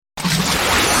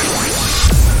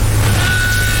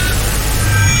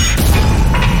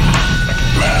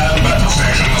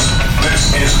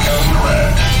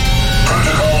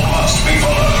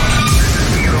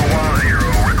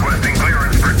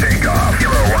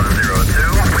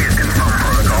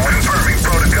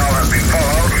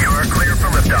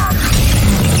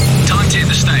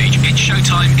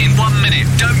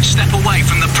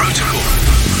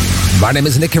My name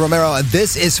is Nicky Romero, and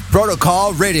this is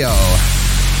Protocol Radio.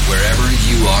 Wherever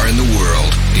you are in the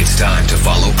world, it's time to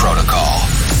follow protocol.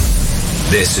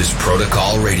 This is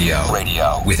Protocol Radio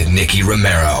with Nicky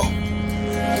Romero.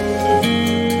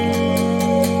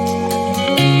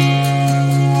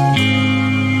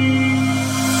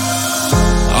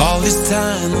 All this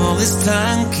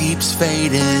time keeps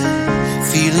fading,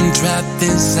 feeling trapped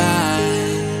inside.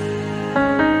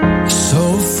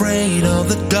 So afraid of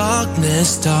the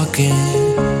darkness talking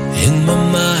in my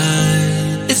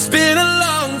mind. It's been a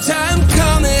long time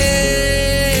coming,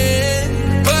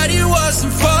 but it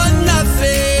wasn't for nothing.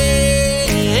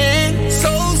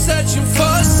 Soul searching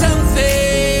for something,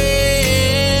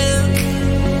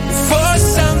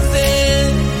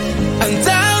 and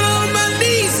down on my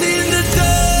knees in the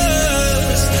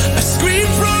dust, I scream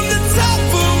from the top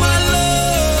of my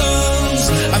lungs.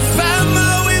 I found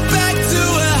my way back to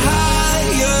a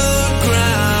higher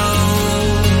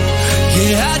ground.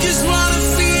 Yeah, I just wanna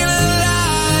feel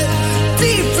alive,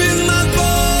 deep in my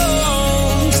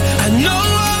bones. I know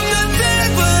I'm not there,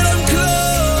 but I'm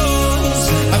close.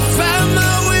 I found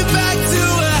my way back to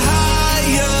a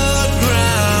higher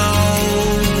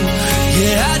ground.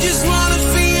 Yeah, I just wanna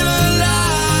feel alive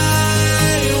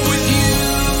with you.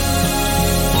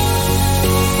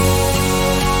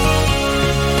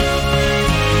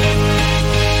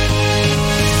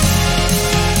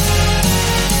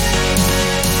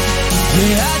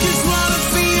 Yeah, I just wanna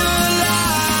feel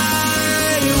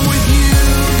alive with you.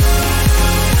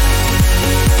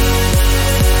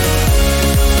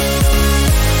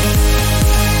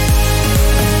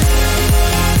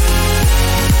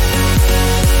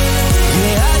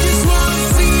 Yeah, I just wanna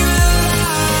feel alive.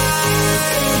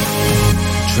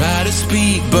 Try to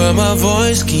speak, but my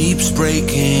voice keeps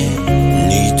breaking.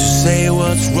 Need to say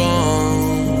what's wrong.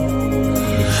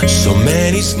 So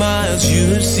many smiles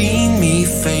you've seen me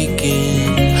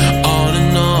faking, on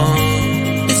and on.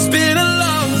 It's been a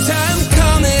long time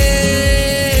coming,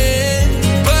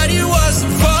 but it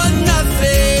wasn't for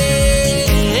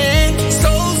nothing.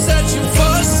 Soul searching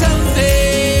for something,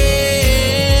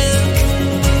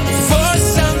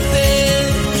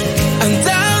 and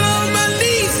down on my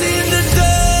knees in the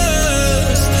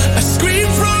dust, I scream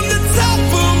from the top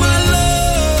of my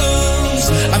lungs.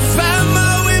 I found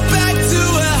my way back to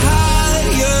a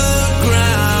higher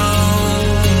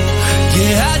ground.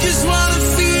 Yeah, I just wanna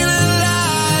feel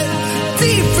alive,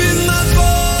 deep in my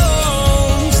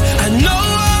bones. I know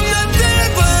I'm not there,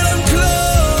 but I'm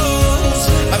close.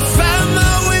 I found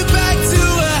my way back to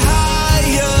a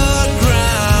higher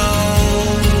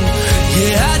ground.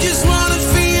 Yeah, I just wanna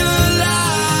feel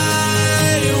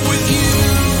alive with you.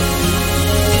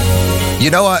 You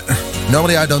know what?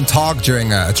 Normally I don't talk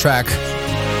during a track.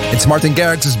 It's Martin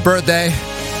Garrix's birthday.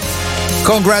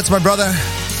 Congrats, my brother.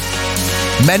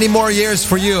 Many more years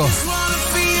for you.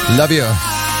 Love you.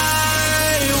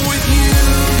 With you.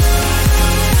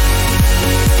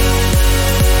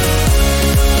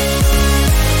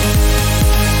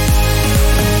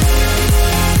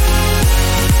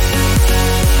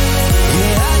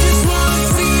 Yeah, I just wanna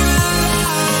feel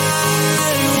alive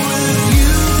with you.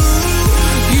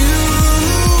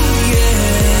 Yeah,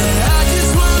 I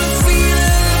just wanna feel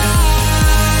alive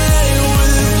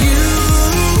with you.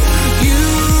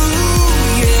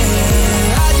 Yeah,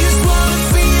 I just wanna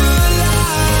feel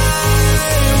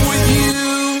alive with you.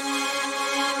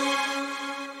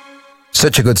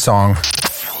 Such a good song.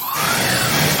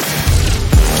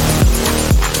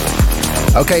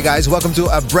 Okay, guys, welcome to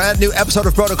a brand new episode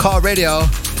of Protocol Radio.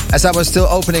 As I was still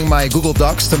opening my Google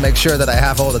Docs to make sure that I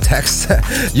have all the text,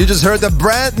 you just heard the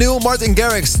brand new Martin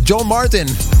Garrix, John Martin.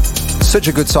 Such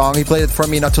a good song. He played it for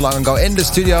me not too long ago in the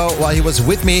studio while he was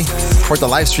with me for the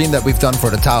live stream that we've done for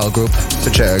the Tao group.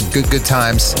 Such a good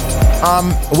times.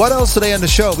 What else today on the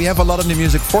show? We have a lot of new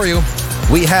music for you.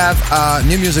 We have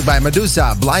new music by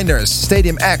Medusa, Blinders,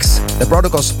 Stadium X. The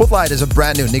Protocol Spotlight is a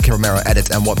brand new Nicky Romero edit,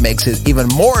 and what makes it even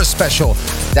more special,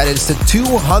 that is the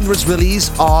 200th release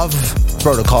of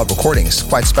Protocol recordings.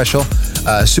 Quite special.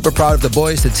 Super proud of the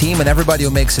boys, the team, and everybody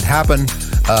who makes it happen.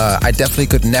 I definitely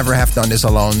could never have done this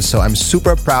alone, so I'm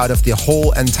super proud of the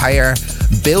whole entire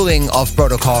building of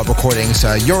Protocol recordings.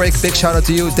 Yorick, big shout out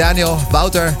to you. Daniel,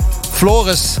 Wouter,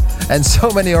 Floris, and so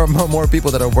many more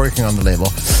people that are working on the label.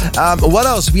 What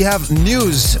else? We have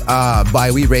news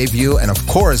by We Rave You, and of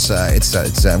course, it's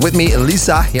with me,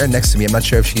 Lisa, here next to me. I'm not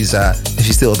sure if she's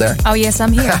still there. Oh yes,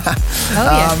 I'm here.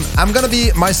 I'm gonna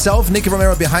be myself, Nicky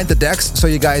Romero, behind the decks, so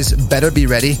you guys better be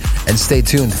ready and stay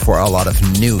tuned for a lot of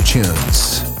new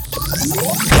tunes.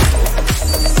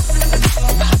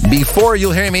 Before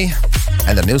you'll hear me,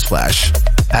 and the newsflash,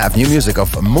 I have new music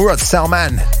of Murat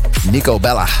Salman, Nico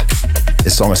Bella.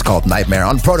 This song is called Nightmare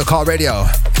on Protocol Radio.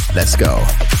 Let's go.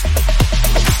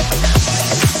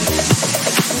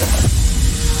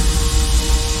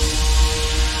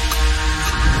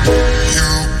 You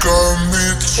got me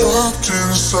trapped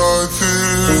inside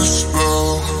this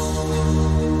spell.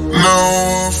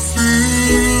 Now I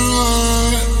feel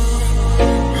it.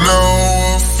 Now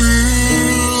I feel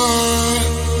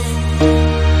it.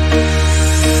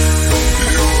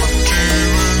 Your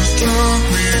demons drag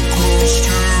me close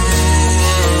to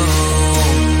hell.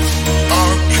 I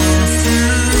can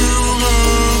feel them.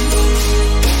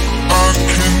 I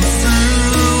can feel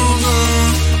them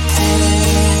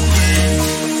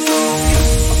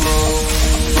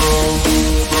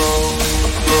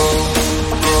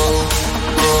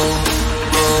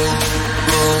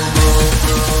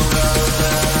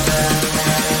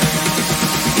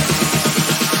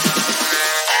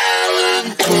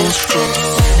pulling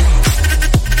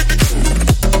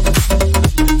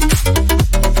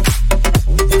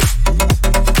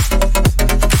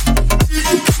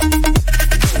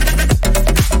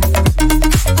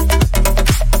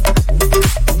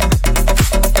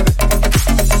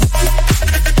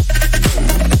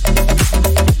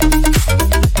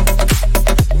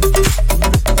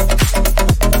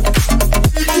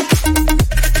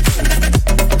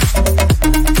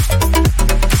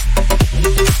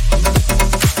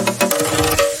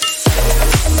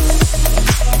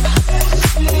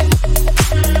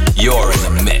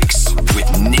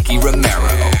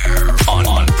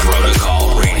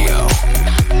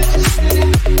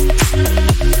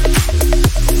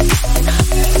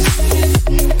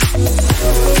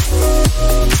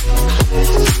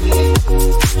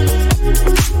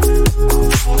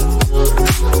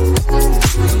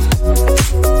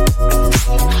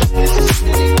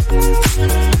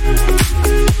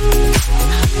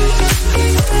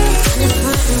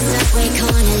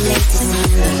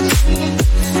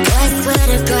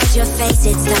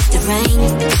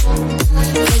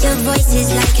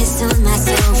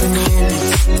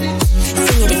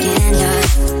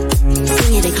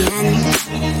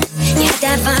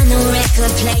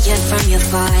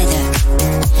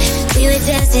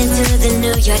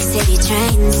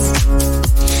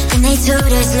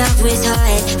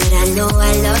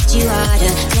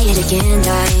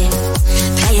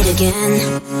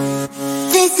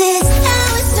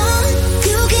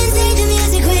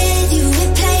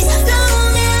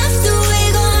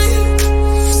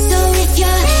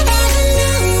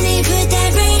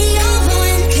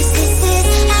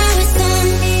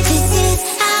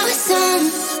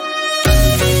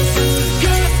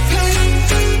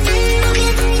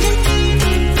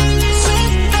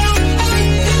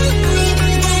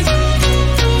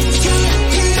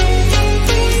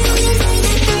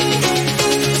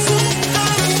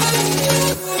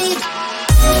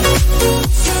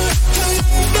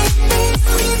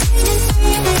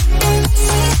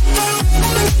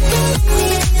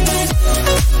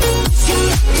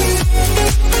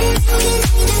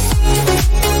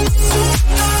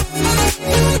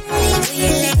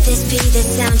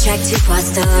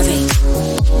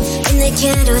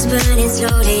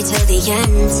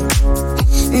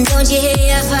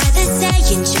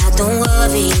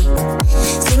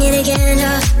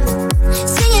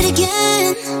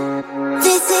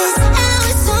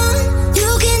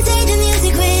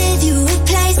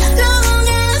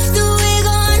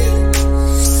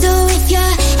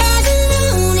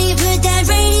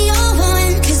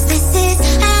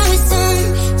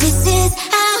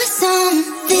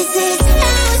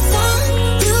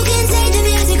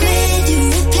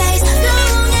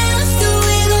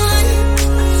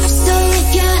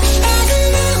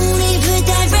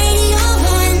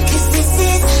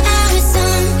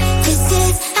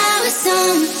song.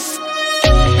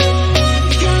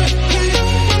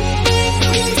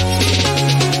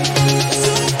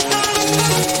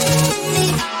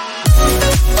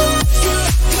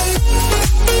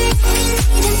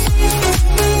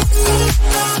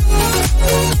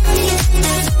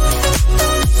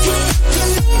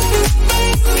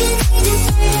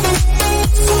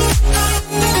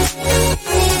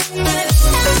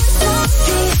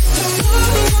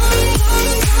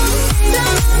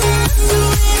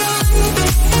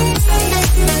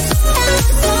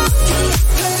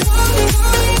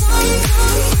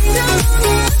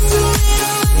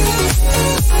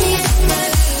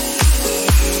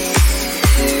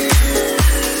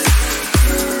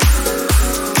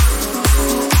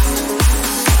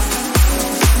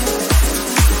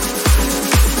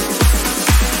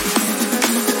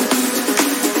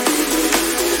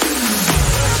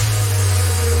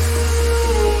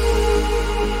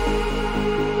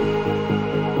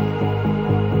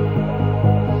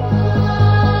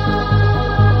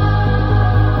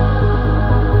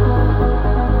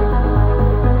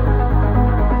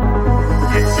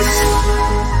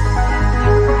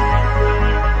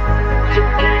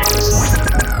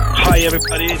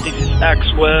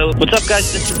 Well, what's up,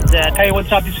 guys? This is Zed. Hey,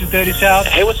 what's up? This is Dirty South.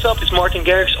 Hey, what's up? It's Martin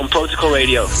Garrix on Protocol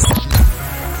Radio. Let's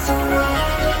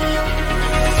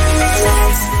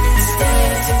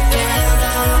stay together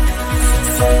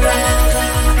forever,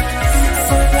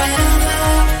 forever.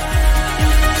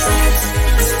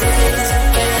 Let's stay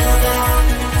together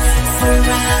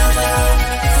forever,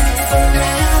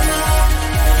 forever.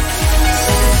 Let's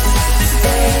stay together forever, forever. Let's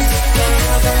stay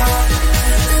together forever.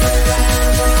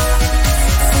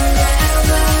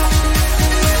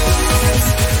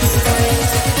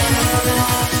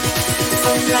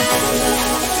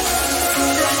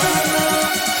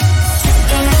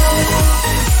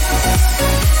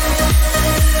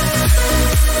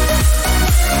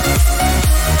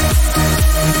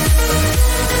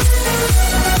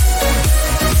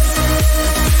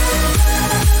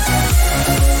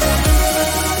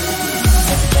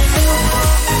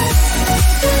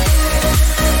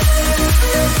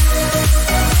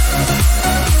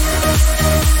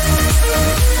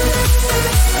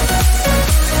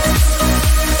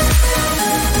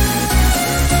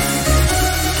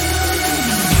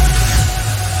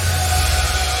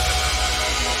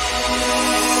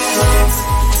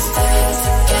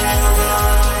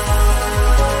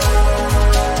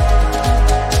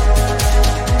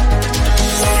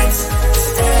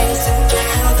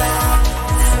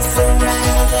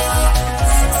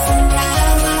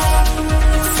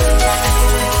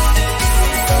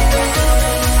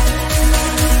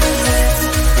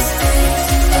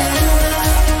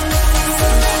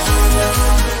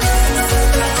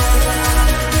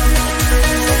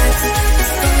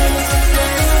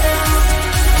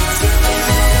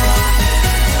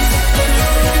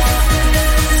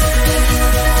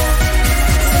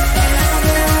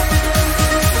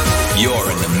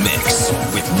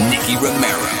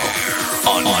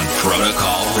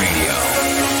 Protocol Radio.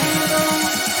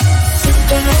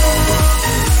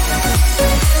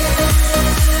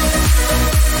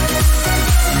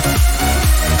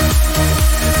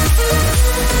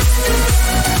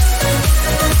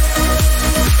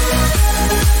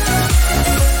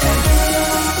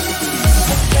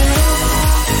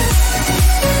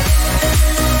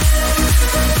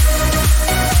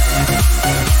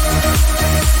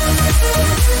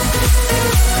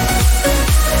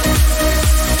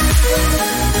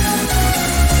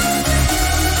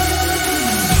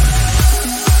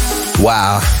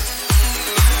 Wow.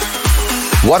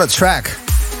 What a track.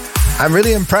 I'm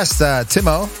really impressed,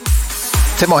 Timo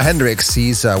Hendrix.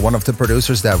 He's one of the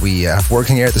producers that we have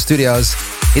working here at the studios.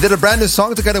 He did a brand new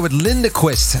song together with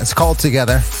Lindequist. It's called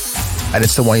Together. And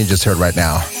it's the one you just heard right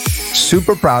now.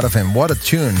 Super proud of him. What a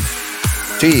tune.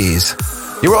 Jeez.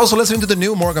 You were also listening to the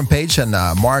new Morgan Page and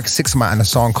Mark Sixma and a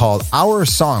song called Our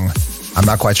Song. I'm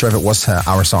not quite sure if it was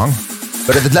Our Song,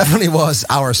 but it definitely was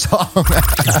Our Song. Yo,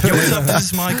 what's up? This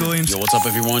is Michael Ames. Yo, what's up,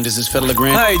 everyone? This is Fedor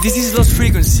Legrand. Hi, this is Lost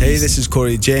Frequencies. Hey, this is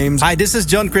Corey James. Hi, this is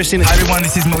John Christian. Hi, everyone.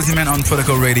 This is Mosey Man on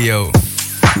Protocol Radio.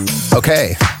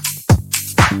 Okay.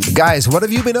 Guys, what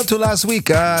have you been up to last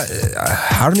week? I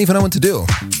don't even know what to do.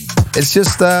 It's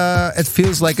just, it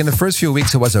feels like in the first few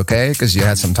weeks it was okay because you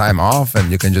had some time off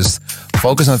and you can just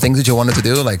focus on things that you wanted to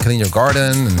do, like clean your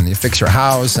garden and you fix your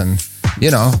house and, you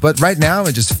know. But right now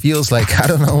it just feels like I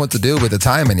don't know what to do with the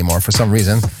time anymore for some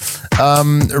reason.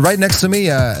 Right next to me,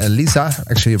 Lisa,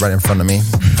 actually right in front of me.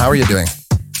 How are you doing?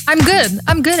 I'm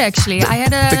good actually. I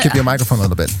had Pick up your microphone a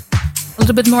little bit. A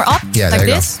little bit more up? Yeah, like there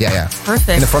you this? go. Yeah. Perfect.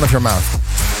 In the front of your mouth.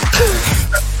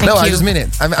 No, I just mean it.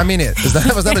 I mean it.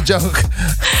 That was not a joke.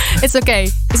 It's okay.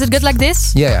 Is it good like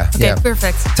this? Yeah. Okay,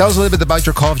 perfect. Tell us a little bit about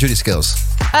your Call of Duty skills.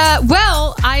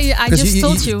 Well, I just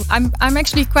told you. I'm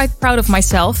actually quite proud of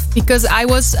myself because I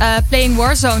was playing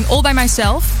Warzone all by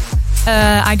myself.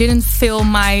 I didn't film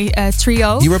my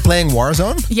trio. You were playing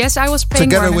Warzone? Yes, I was playing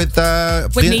together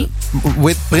Warzone. with me?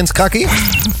 With Prince Kraki?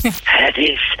 Het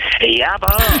is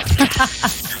Jabba.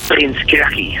 Prince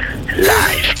Kraki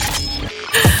live.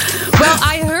 Well,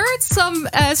 I heard some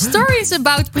stories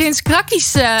about Prince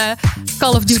Kraki's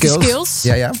Call of Duty skills.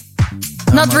 Yeah.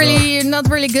 Not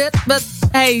really good, but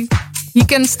hey, he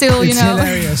can still, it's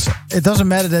hilarious. It doesn't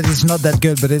matter that it's not that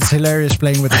good, but it's hilarious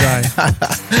playing with the guy.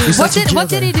 What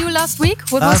did he do last week?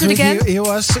 What was it again? He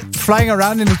was flying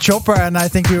around in a chopper, and I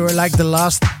think we were like the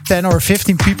last 10 or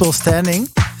 15 people standing.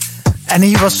 And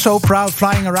he was so proud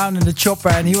flying around in the chopper,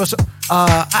 and he was,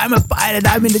 I'm a pilot,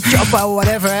 I'm in the chopper, or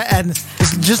whatever. And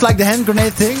it's just like the hand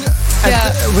grenade thing.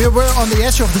 And we were on the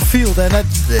edge of the field, and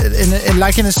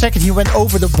in a second he went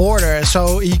over the border.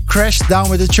 So he crashed down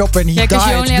with the chopper and he died. Because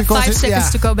you only have 5 seconds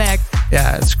to go back.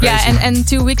 Yeah, it's crazy. Yeah, and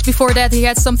 2 weeks before that, he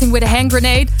had something with a hand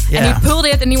grenade, and Yeah. he pulled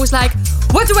it, and he was like,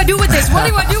 "What do I do with this? What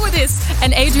do I do with this?"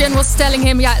 And Adrian was telling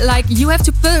him, "Yeah, like you have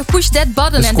to push that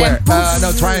button, The and square. then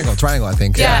poof." Triangle, I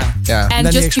think. Yeah. Yeah. And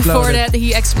then he just before exploded. that,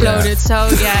 he exploded. So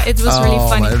yeah, it was really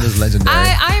funny. Man, it was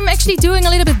legendary. I'm actually doing a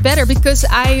little bit better because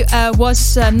I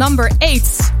was number 8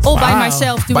 all by Wow.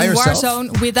 myself By doing yourself?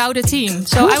 Warzone without a team.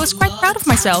 So I was quite proud of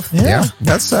myself. Yeah,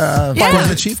 that's quite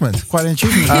an achievement. Quite an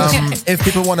achievement. If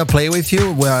people want to play with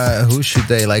you, who should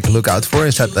they look out for?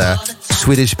 Is that the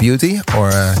Swedish Beauty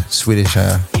or Swedish?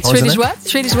 Swedish what?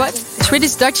 Swedish what?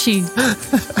 Swedish Dutchie.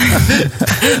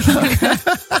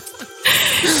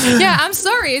 Yeah, I'm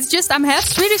sorry. It's just I'm half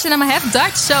Swedish and I'm half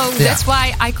Dutch, so that's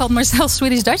why I called myself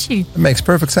Swedish Dutchie. It makes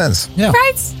perfect sense. Yeah.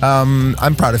 Right?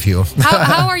 I'm proud of you.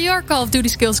 How are your Call of Duty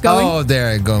skills going? Oh,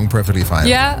 they're going perfectly fine.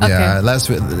 Yeah? Okay.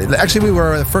 Yeah, actually, we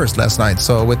were first last night,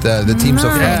 so with the teams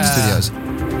of studios.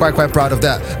 Quite proud of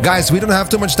that. Guys, we don't have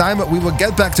too much time, but we will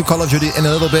get back to Call of Duty in a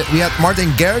little bit. We had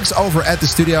Martin Garrix over at the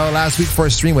studio last week for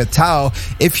a stream with Tao.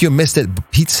 If you missed it,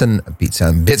 bits and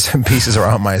pieces are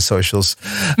on my socials.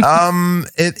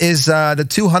 It is the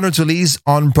 200th release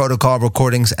on Protocol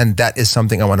Recordings, and that is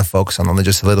something I want to focus on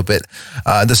just a little bit.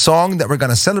 The song that we're going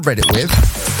to celebrate it with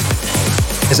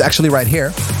is actually right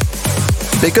here,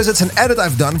 because it's an edit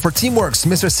I've done for Teamworks,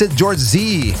 Mr. Sid George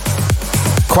Z.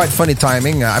 Quite funny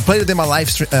timing. I played it in my live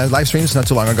streams not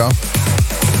too long ago.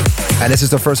 And this is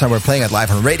the first time we're playing it live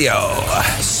on radio.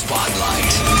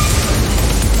 Spotlight.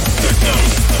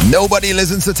 Nobody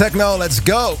listens to techno. Let's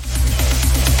go.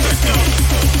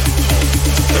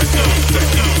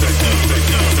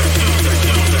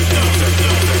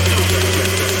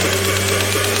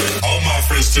 All my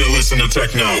friends still listen to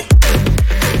techno.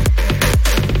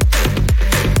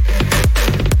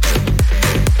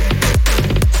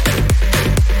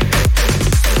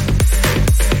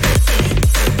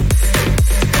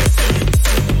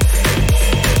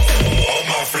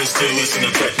 Still listen to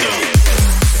techno.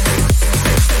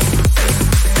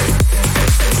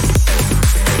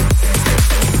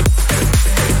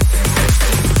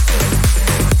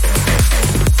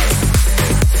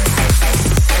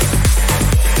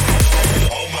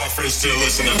 All my friends still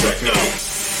listen to techno.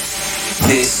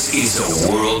 This is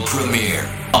a world premiere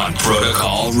on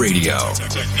Protocol Radio. All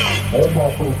my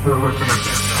friends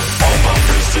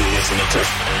still listen to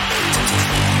techno.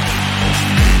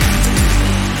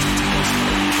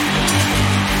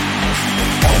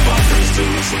 All my friends still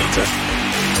listen to techno.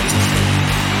 Still listen to techno.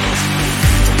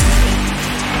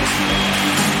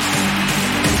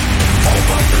 All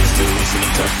my friends still listen to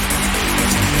techno.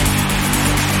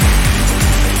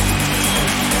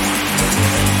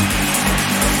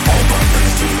 All my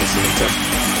friends still listen to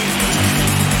techno.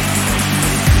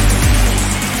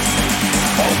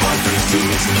 All my friends still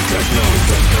listen to techno.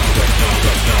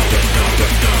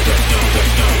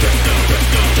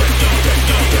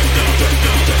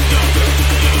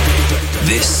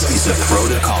 This is a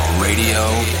Protocol Radio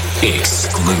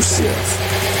exclusive.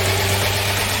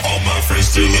 All my friends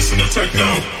still listen to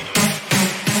techno.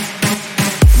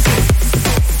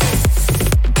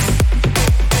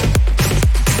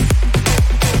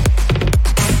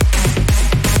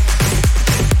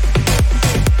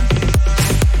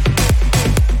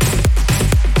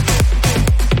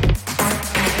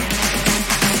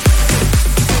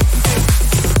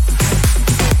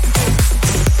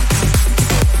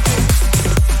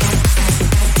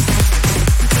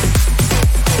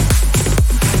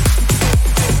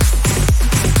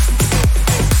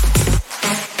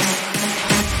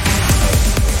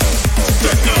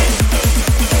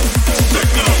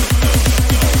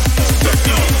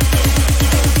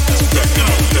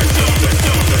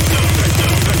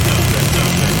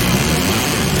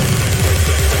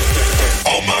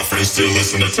 Still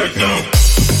listen to techno.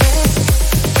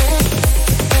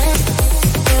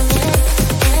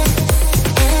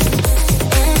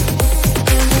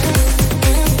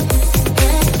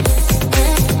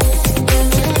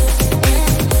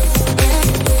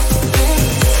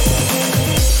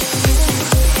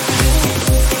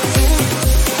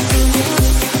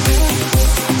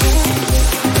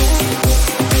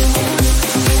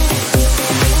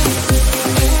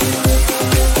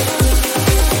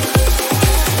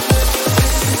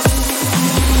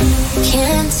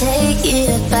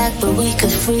 But we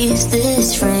could freeze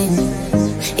this frame.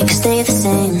 It could stay the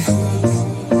same.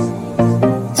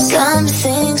 Some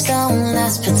things don't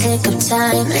last, but take up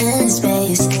time and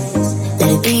space. Let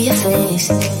it be your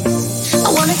face. I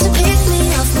wanted to pick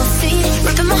me off my feet,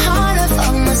 ripping my heart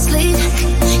off my sleeve,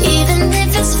 even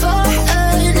if it's for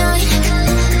a night.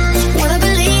 Wanna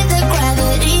believe that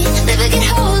gravity never get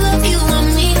hold of you and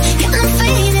me. Getting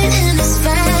faded in this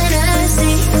fantasy.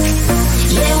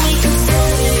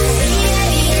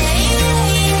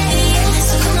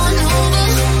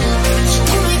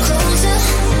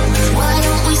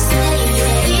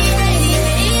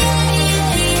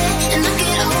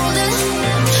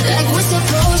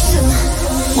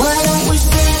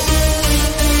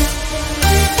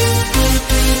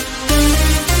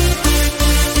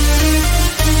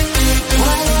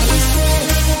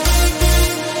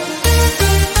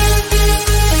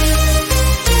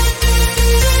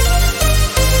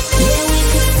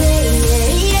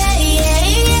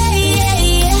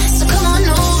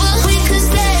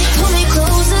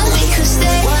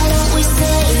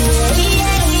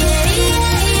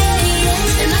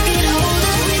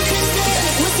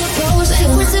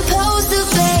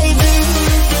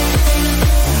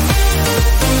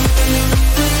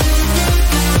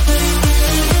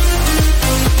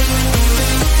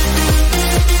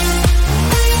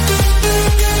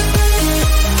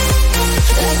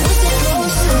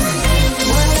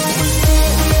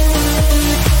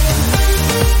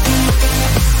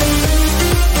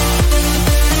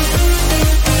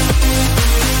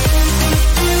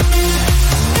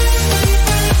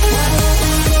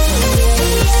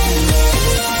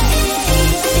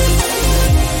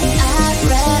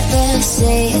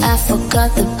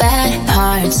 forgot the bad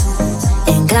parts.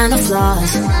 Ain't got no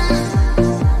flaws.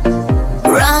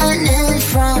 Running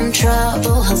from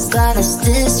trouble has got us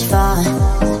this far.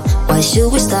 Why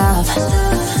should we stop?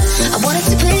 I wanted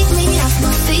to pick me off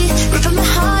my feet, ripping my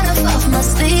heart off my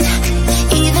sleeve,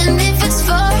 even if it's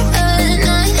for a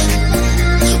night.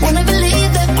 Wanna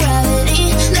believe that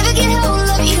gravity never get hold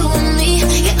of you and me.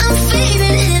 Yeah, I'm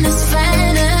fading in this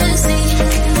fantasy.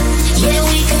 Yeah,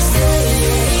 we could stay.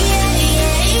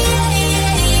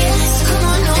 So come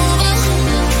on over,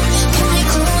 pull me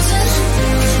closer.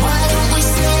 Why don't we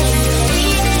stay?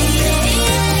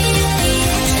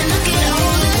 And look it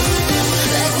over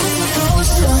like we're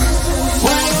supposed to.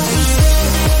 Why don't we stay?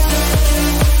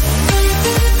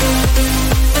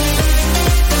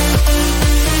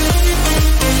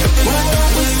 Why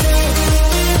don't we stay?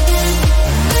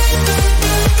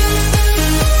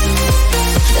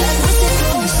 Like we're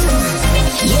supposed to.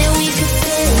 Yeah, we could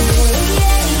stay.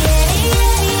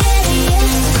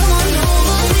 Come on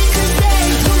over, we could stay.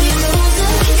 Pull me closer,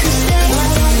 we could stay. Why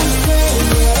don't we stay?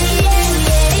 And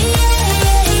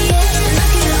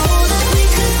look it over, we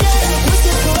could stay. Like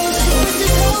we're supposed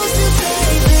to,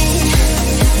 baby.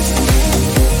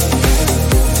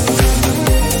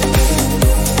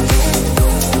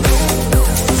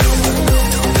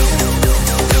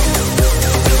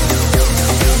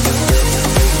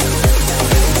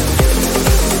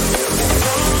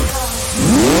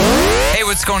 Hey,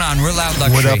 what's going on? We're Loud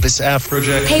Luxury. What up, it's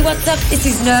Afrojack. Hey, what's up? This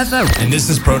is Nervo. And this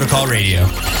is Protocol Radio.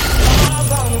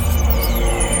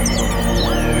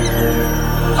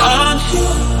 I'm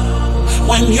here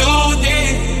when you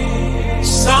need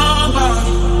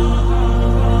somebody.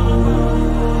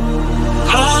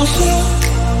 I'm here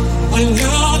when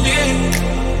you need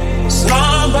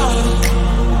somebody.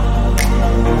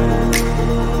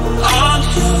 I'm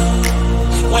here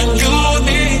when you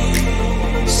need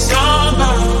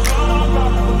somebody.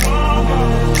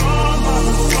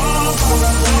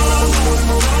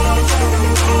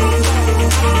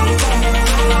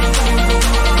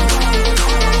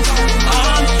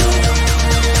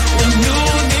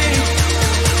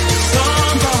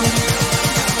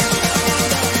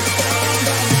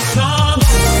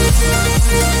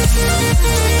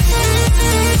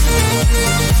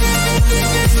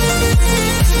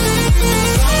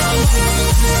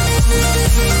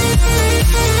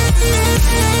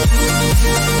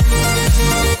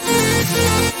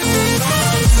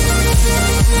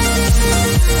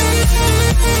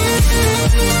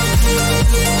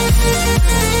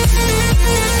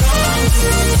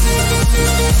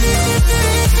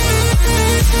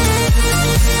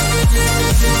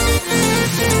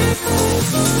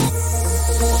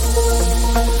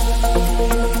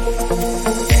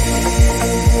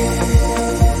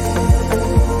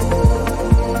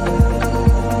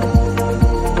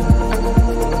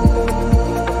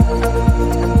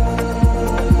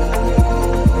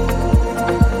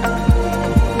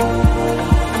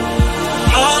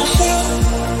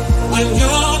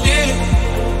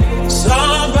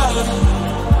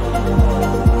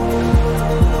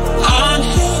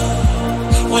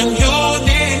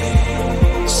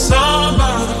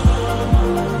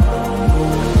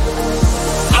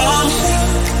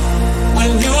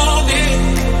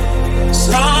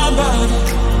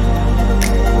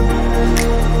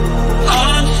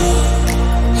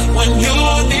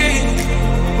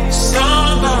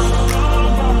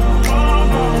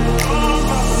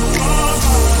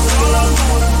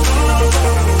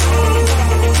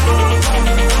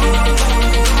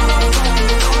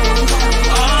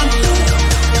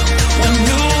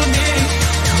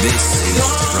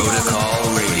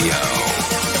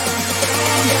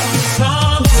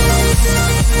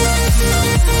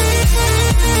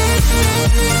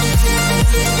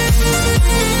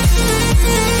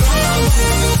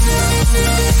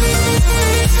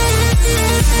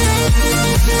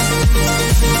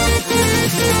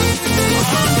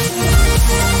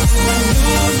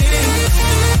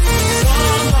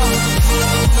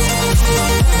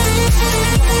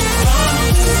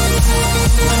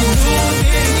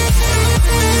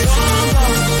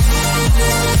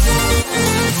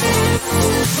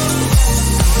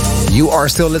 You are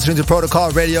still listening to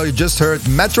Protocol Radio. You just heard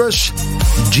Metrosh,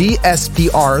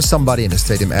 GSPR, Somebody in the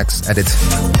Stadium X edit.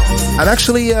 I'm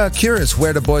actually curious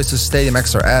where the boys of Stadium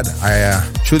X are at. I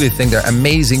truly think they're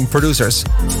amazing producers.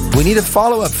 We need a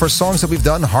follow-up for songs that we've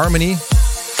done. Harmony,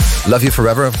 Love You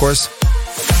Forever, of course.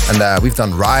 And we've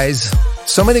done Rise.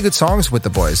 So many good songs with the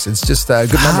boys. It's just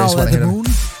good memories when I hear them.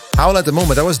 Howl at the Moon,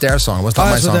 but that was their song. It was not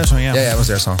my song. Their song, yeah, it was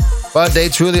their song. But they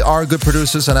truly are good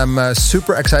producers, and I'm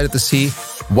super excited to see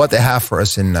what they have for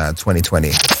us in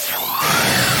 2020.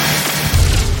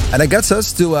 And it gets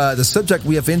us to the subject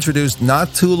we have introduced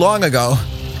not too long ago,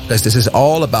 because this is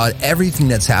all about everything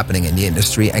that's happening in the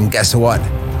industry. And guess what?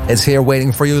 It's here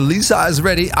waiting for you. Lisa is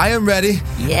ready. I am ready.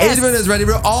 Yes. Adrian is ready.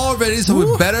 We're all ready, so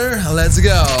we better let's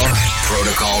go.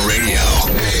 Protocol Radio.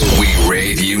 We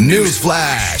rave you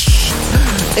Newsflash.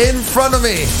 In front of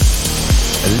me,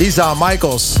 Lisa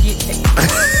Michaels. Bring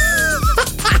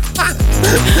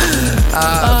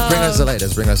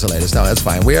us the latest. No, that's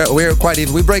fine. We're quite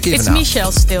even. We break even it's now.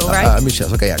 Michelle still, right?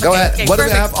 Michelle's. Okay, yeah. Go ahead. Okay, what do we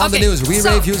perfect. have on the news? We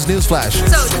rave you Newsflash.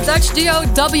 So the Dutch duo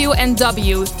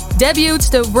W&W debuted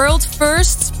the world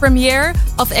first premiere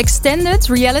of extended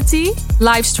reality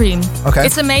live stream. Okay.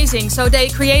 It's amazing. So they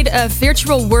create a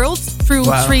virtual world through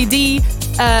 3D,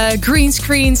 green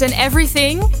screens and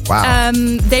everything. Wow.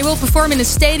 They will perform in a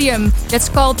stadium that's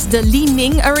called the Li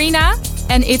Ning Arena,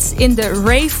 and it's in the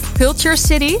Rave Culture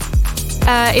City.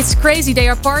 It's crazy. They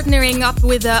are partnering up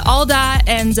with Alda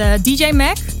and DJ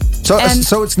Mac. So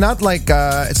it's not like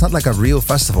a real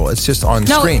festival. It's just on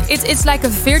screen. No, it's like a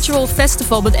virtual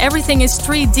festival, but everything is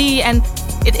 3D and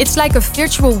it's like a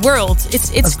virtual world.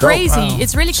 It's crazy. Wow.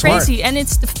 It's really Smart. crazy, and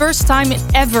it's the first time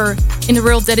ever in the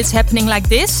world that it's happening like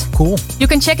this. Cool. You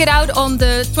can check it out on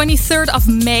the 23rd of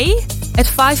May at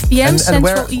 5 p.m. And Central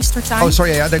where- Eastern Time. Oh,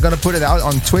 sorry. Yeah, they're gonna put it out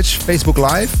on Twitch, Facebook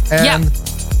Live, and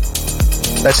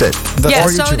that's it. Yeah, Or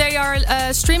so YouTube. they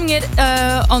are streaming it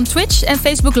on Twitch and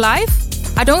Facebook Live.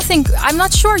 I'm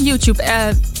not sure YouTube.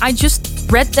 I just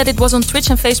read that it was on Twitch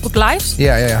and Facebook Live.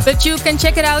 Yeah. But you can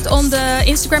check it out on the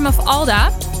Instagram of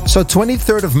Alda. So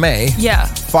 23rd of May, Yeah.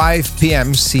 5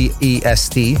 p.m.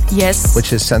 CEST, Yes.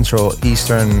 which is Central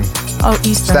Eastern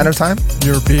Eastern Standard Time.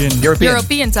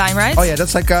 European time, right? Oh yeah,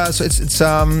 that's like so it's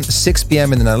 6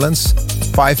 p.m. in the Netherlands,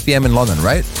 5 p.m. in London,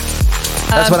 right?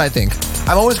 That's what I think.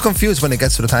 I'm always confused when it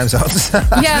gets to the time zones.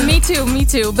 Yeah, me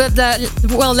too. But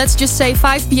let's just say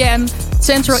 5 p.m.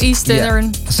 Central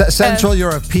Eastern. Central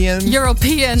European.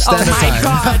 European. Standard Oh my time.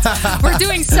 God, we're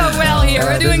doing so well here.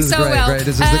 We're doing this is so great, well. Great.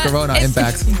 This is the Corona it's-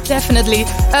 impact. Definitely,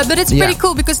 but it's pretty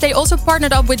cool because they also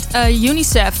partnered up with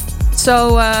UNICEF.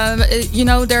 So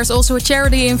there's also a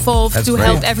charity involved That's to great.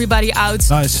 help everybody out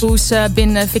Nice. who's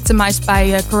been victimized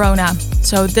by Corona.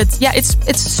 So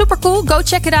it's super cool. Go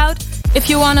check it out. If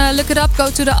you want to look it up, go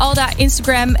to the Alda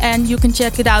Instagram and you can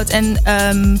check it out and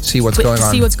See what's going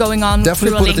on. See what's going on. Definitely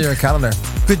through a put it in link. your calendar.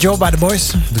 Good job by the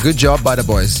boys. Good job by the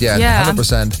boys. Yeah, Yeah.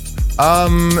 100%.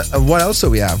 What else do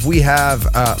we have? We have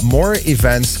more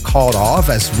events called off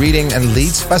as Reading and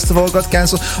Leeds Festival got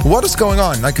cancelled. What is going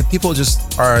on? Like people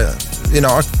just are,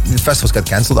 the festivals get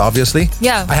cancelled, obviously.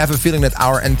 Yeah. I have a feeling that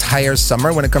our entire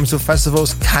summer when it comes to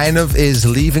festivals kind of is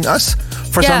leaving us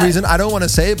for some Yeah. reason. I don't want to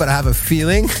say it, but I have a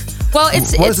feeling. Well,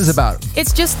 What is this about?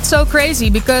 It's just so crazy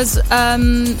because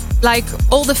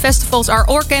all the festivals are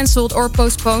or cancelled or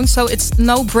postponed. So it's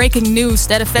no breaking news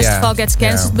that a festival gets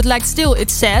cancelled. Yeah. But still,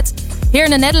 it's sad. Here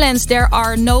in the Netherlands, there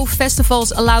are no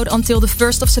festivals allowed until the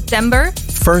 1st of September.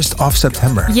 1st of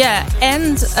September. Yeah,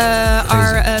 and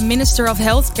our Minister of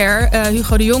Healthcare,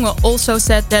 Hugo de Jonge, also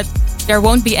said that there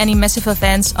won't be any massive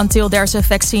events until there's a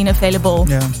vaccine available.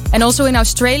 Yeah. And also in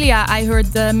Australia, I heard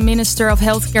the Minister of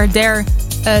Healthcare there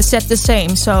said the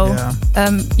same. So,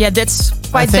 that's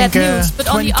quite bad news. But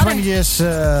on the other 2020 is...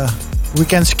 we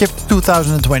can skip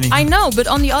 2020. I know, but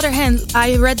on the other hand,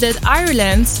 I read that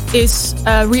Ireland is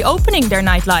reopening their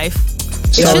nightlife.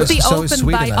 It should be so open is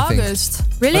Sweden, by I think. August.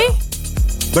 Really?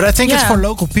 But I think it's Yeah. for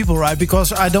local people, right?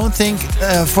 Because I don't think,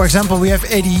 for example, we have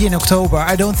ADE in October.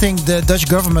 I don't think the Dutch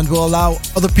government will allow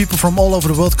other people from all over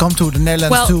the world come to the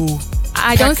Netherlands Well, to...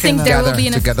 I don't think and, there will be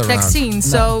a together around. vaccine,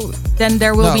 so then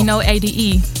there will be no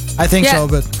ADE. I think Yeah. so,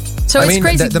 but... So I it's mean,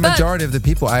 crazy. the but majority of the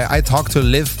people I talked to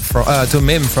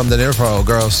Mim from the Nirvana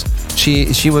Girls.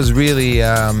 She was really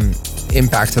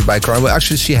impacted by Corona. Well,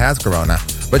 actually, she had Corona,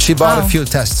 but she bought a few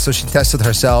tests. So she tested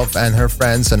herself and her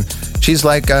friends, and she's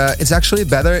like, it's actually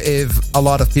better if a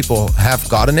lot of people have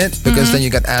gotten it because then you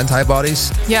get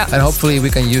antibodies. Yeah. And hopefully we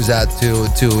can use that to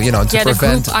the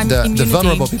prevent group the immunity.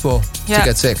 vulnerable people to Yeah.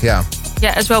 get sick. Yeah.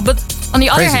 Yeah, as well. But on the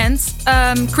other Crazy. hand,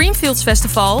 Creamfields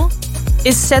Festival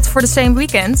is set for the same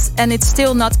weekend and it's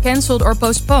still not cancelled or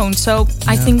postponed. So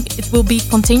I think it will be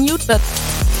continued, but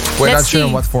We're let's not sure in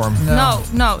see. what form.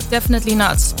 No, definitely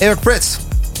not. Eric Prits.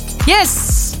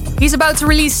 Yes, he's about to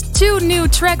release 2 new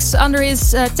tracks under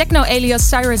his techno alias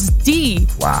Cyrus D.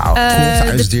 Wow.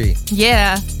 Cool. Cyrus D.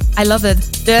 Yeah, I love it.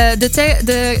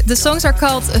 The songs are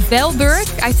called Velburg.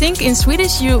 I think in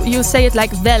Swedish you say it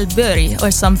like Velburg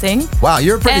or something. Wow,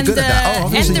 you're pretty And, good at that. Oh,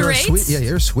 obviously and the you're rates?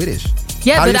 you're Swedish.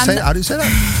 Yeah, How do but you say that? How do you say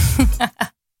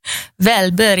that?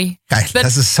 Velburg. Kijk, But-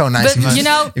 this is so nice. but, you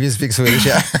know- if you speak Swedish,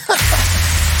 yeah.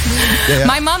 Yeah.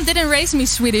 My mom didn't raise me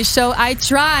Swedish, so I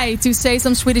try to say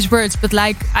some Swedish words, but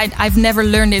like I've never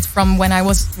learned it from when I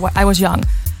was young.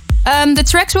 The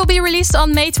tracks will be released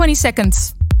on May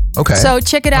 22nd. Okay. So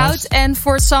check it out. And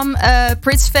for some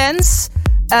Brits fans,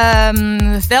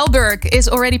 Velberg is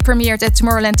already premiered at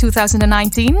Tomorrowland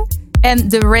 2019.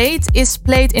 And The Raid is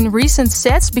played in recent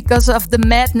sets because of the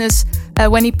madness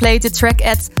when he played the track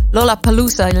at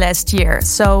Lollapalooza last year.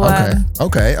 So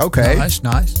Okay.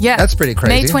 Nice. yeah, That's pretty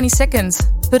crazy. May 22nd.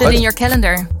 Put it in your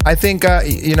calendar. I think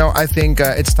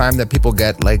it's time that people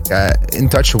get in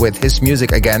touch with his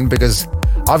music again, because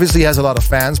obviously he has a lot of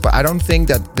fans, but I don't think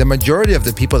that the majority of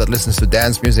the people that listens to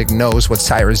dance music knows what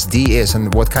Cyrus D is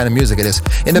and what kind of music it is.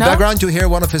 In the background, you hear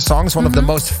one of his songs, one of the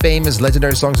most famous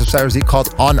legendary songs of Cyrus D,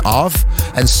 called On Off,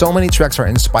 and so many tracks are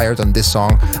inspired on this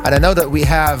song. And I know that we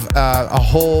have a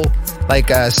whole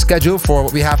schedule for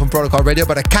what we have on Protocol Radio,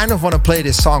 but I kind of want to play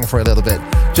this song for a little bit,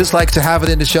 just like to have it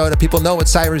in the show that people know what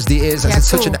Cyrus D is, as it's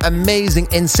such an amazing,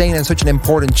 insane, and such an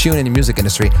important tune in the music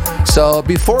industry. So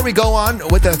before we go on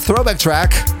with the throwback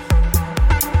track,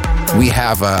 we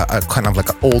have a kind of like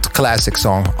an old classic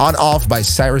song, On Off by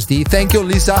Cyrus D. Thank you,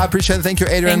 Lisa. I appreciate it. Thank you,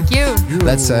 Adrian. Thank you.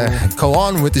 Let's go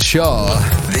on with the show.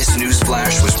 This news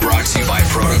flash was brought to you by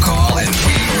Protocol and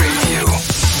We Radio.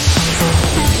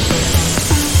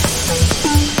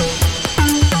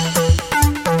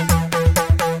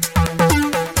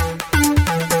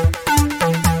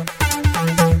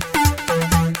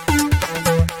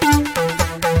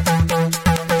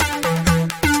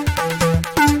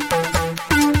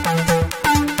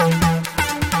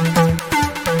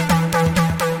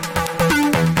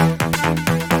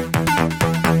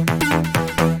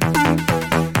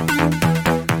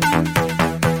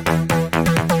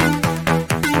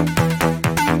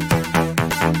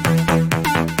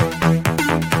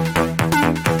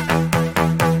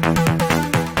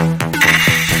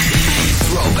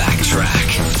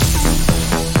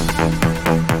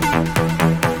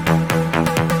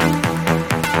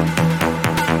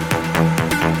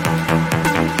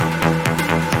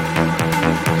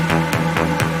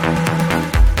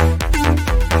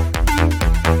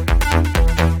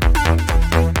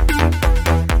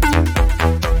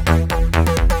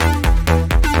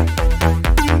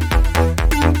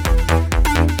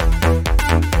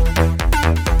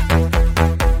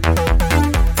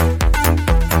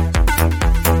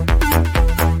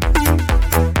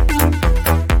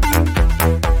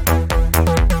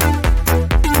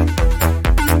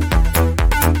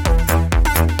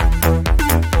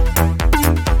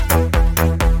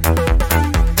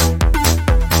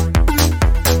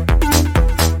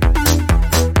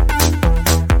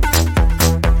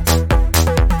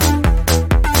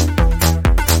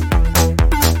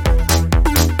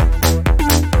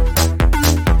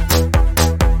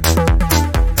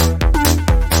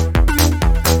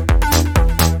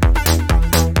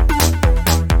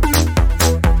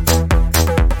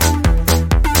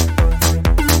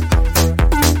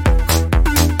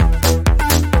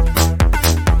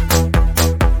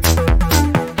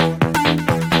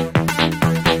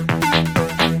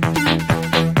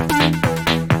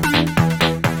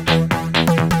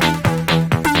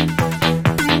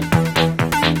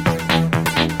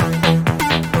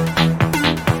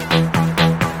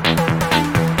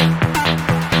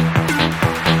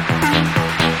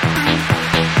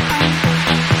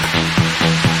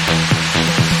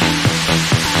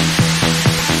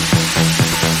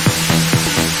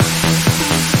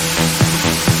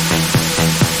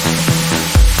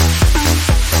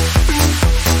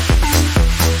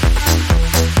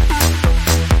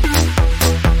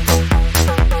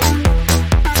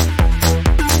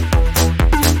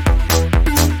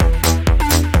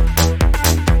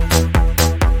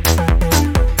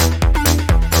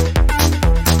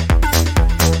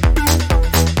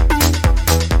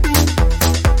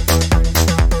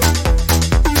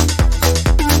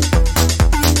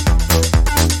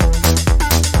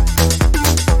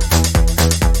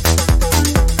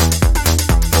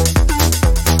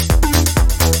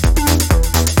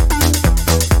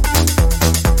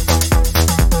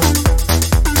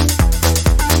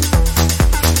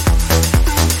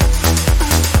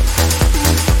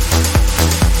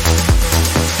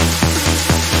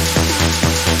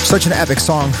 Such an epic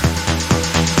song.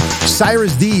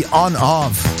 Cyrus D, On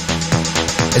Off.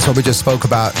 It's what we just spoke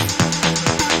about.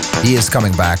 He is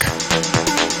coming back.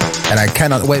 And I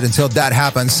cannot wait until that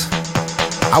happens.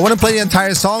 I want to play the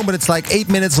entire song, but it's like 8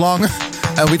 minutes long.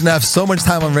 And we didn't have so much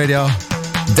time on radio.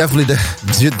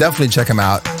 Definitely check him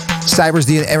out. Cyrus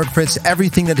D and Eric Prydz,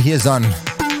 everything that he has done,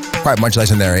 quite much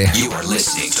legendary. You are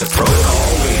listening to Protocol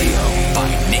Radio by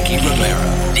Nicky Nicky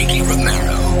Romero. Nicky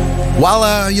Romero.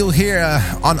 While you'll hear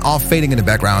on-off fading in the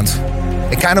background,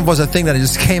 it kind of was a thing that I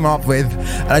just came up with,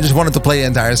 and I just wanted to play the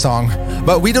entire song.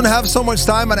 But we don't have so much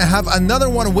time, and I have another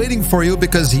one waiting for you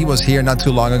because he was here not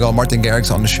too long ago. Martin Garrix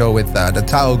on the show with the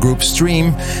Tao Group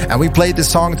Stream, and we played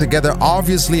this song together.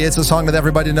 Obviously, it's a song that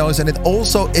everybody knows, and it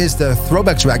also is the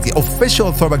throwback track, the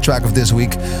official throwback track of this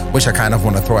week, which I kind of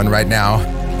want to throw in right now.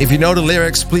 If you know the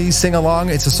lyrics, please sing along.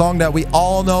 It's a song that we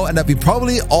all know and that we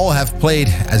probably all have played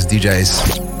as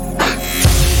DJs.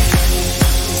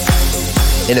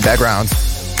 In the background,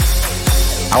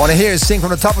 I want to hear you sing from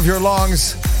the top of your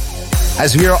lungs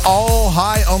as we are all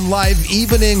high on life,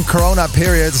 even in Corona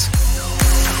periods.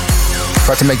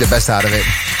 Try to make the best out of it.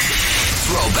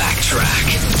 Throwback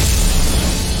track.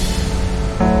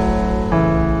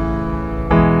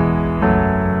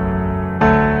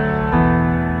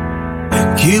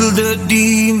 Kill the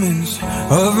demons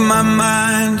of my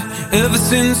mind ever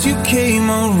since you came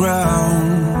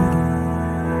around.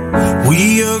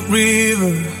 We a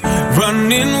river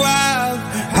running wild.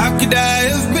 How could I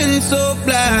have been so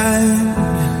blind?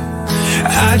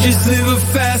 I just live a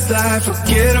fast life,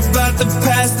 forget about the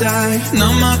past. I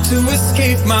numb out to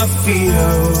escape my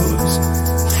fears.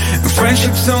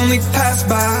 Friendships only pass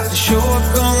by, show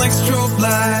up gone like strobe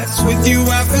lights. With you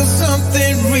I feel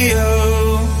something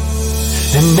real.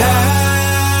 And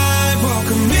I walk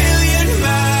a million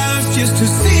miles just to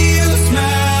see you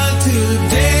smile till the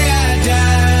day I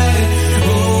die.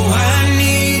 Oh, I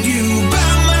need you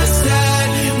by my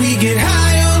side. We get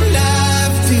high on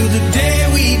life till the day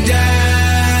we die.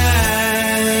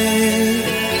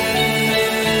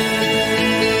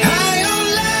 High on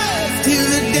life till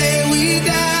the day we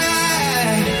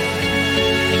die.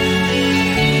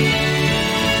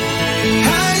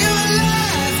 High on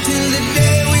life till the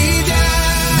day we die.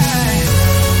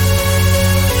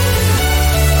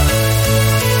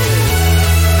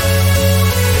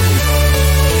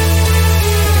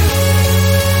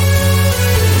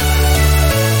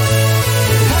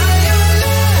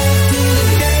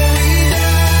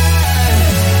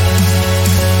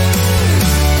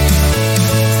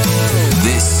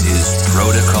 This is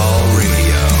Protocol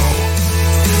Radio.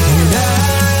 And I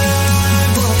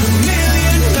walk a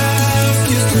million miles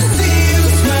just to see you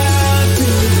smile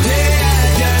till the day I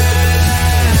die.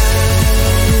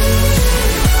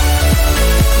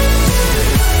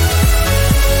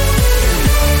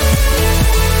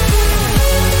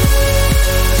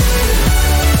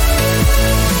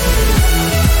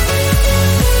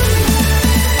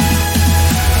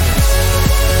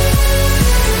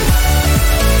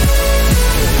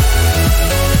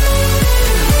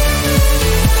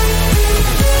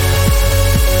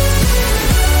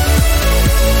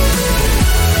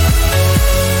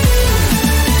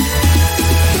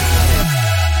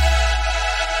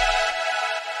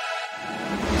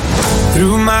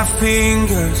 Through my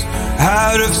fingers,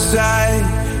 out of sight.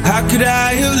 How could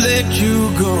I have let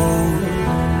you go?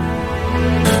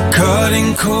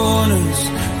 Cutting corners,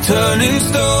 turning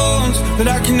stones, but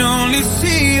I can only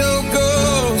see your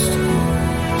ghost.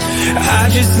 I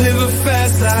just live a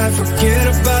fast life, forget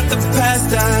about the past.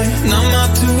 I numb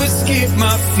out to escape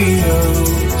my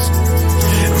fears.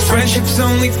 Friendships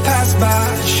only pass by,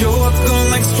 show up gone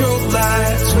like strobe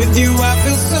lights. With you I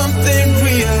feel something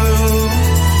real.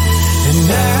 And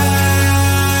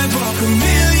I walk a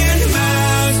million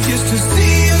miles just to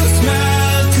see you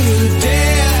smile till the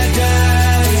day I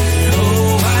die.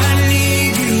 Oh, I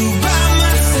need you by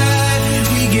my side.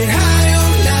 We get high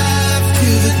on life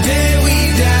till the day we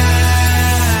die.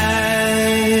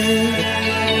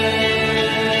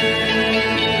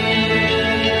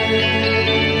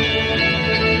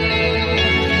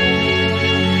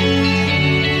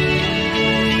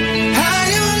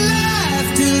 High on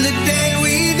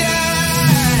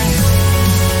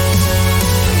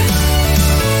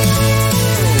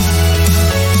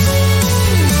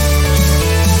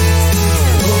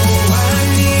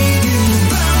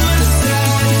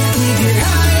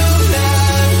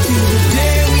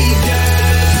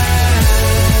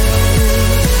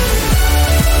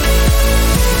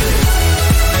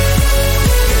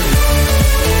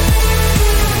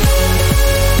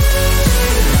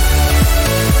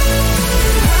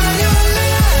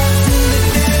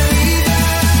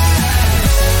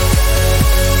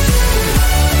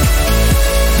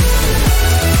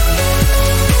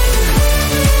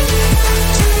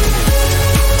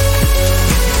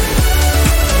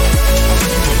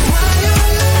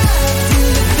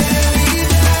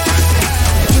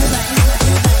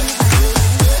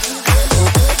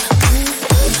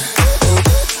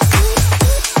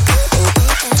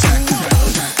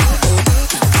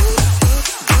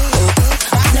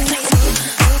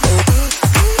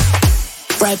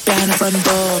right behind the front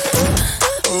door.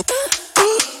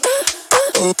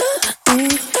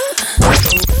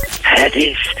 Het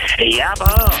is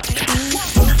Jabba.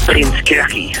 Prins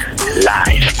Krakie,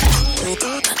 live.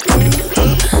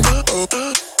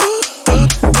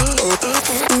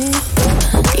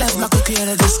 Left my cookie at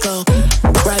a disco,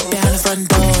 right behind the front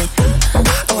door.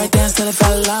 Oh, I danced till it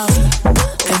fell off,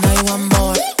 and now you want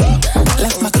more.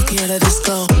 Left my cookie at a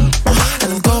disco,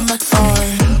 and I'm going back for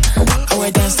it. Oh, I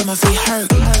danced till my feet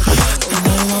hurt, and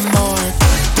now you want more.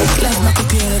 Left my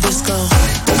cookie at a disco,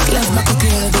 left my cookie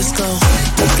at a disco,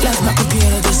 left my cookie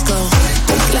at a disco,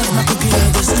 left my cookie at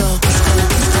a disco.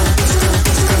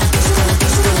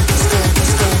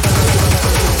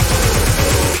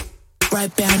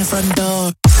 Right behind the front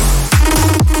door.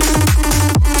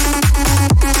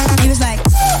 He was like,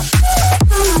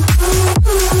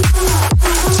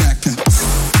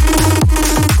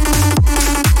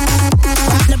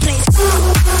 rock the place.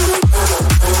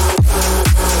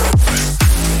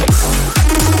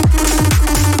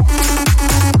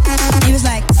 He was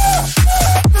like,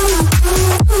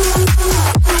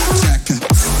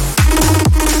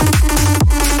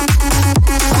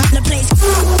 rock the place.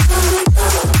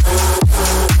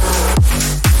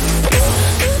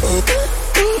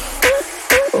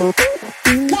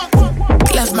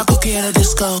 Left my cookie at a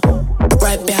disco,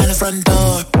 right behind the front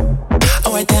door.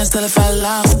 Oh, I danced till it fell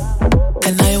off,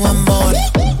 and now you want more.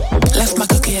 Left my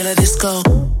cookie at a disco,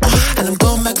 and I'm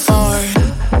going back for it.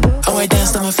 Oh, I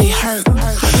danced till my feet hurt,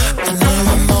 and now you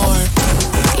want more.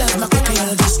 Left my cookie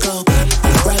at a disco,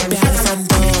 right behind the front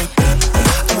door.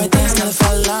 Oh, I danced till it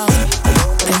fell off,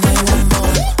 and now you want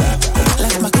more.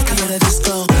 Left my cookie at a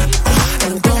disco,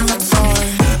 and I'm going back for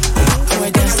it. Oh, I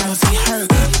danced till my feet hurt,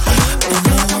 and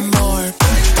now you want more.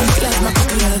 Left my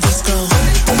cookie at a disco,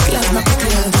 left my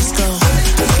cookie at a disco,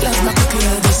 left my cookie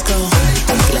at a disco,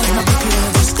 left my cookie at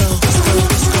a disco, disco,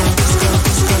 disco, disco,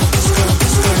 disco, disco,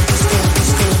 disco, disco,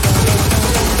 disco.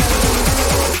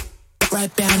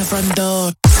 Right behind the front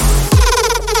door.